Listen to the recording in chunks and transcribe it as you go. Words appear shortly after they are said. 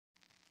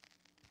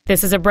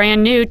This is a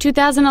brand new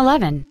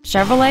 2011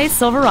 Chevrolet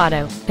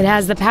Silverado. It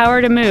has the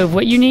power to move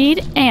what you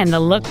need and the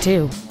look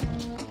too.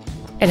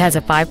 It has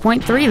a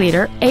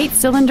 5.3-liter,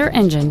 8-cylinder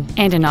engine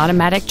and an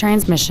automatic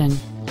transmission.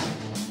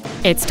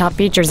 Its top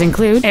features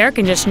include air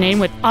conditioning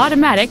with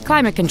automatic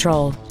climate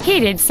control,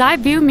 heated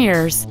side-view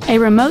mirrors, a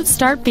remote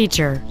start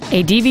feature,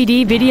 a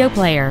DVD video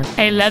player,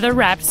 a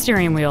leather-wrapped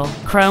steering wheel,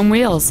 chrome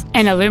wheels,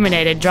 an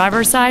illuminated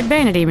driver's side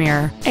vanity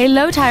mirror, a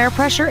low tire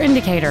pressure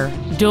indicator,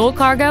 dual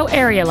cargo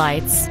area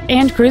lights,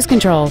 and cruise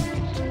control.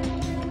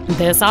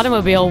 This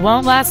automobile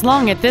won't last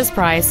long at this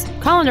price.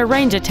 Call and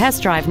arrange a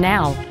test drive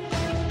now.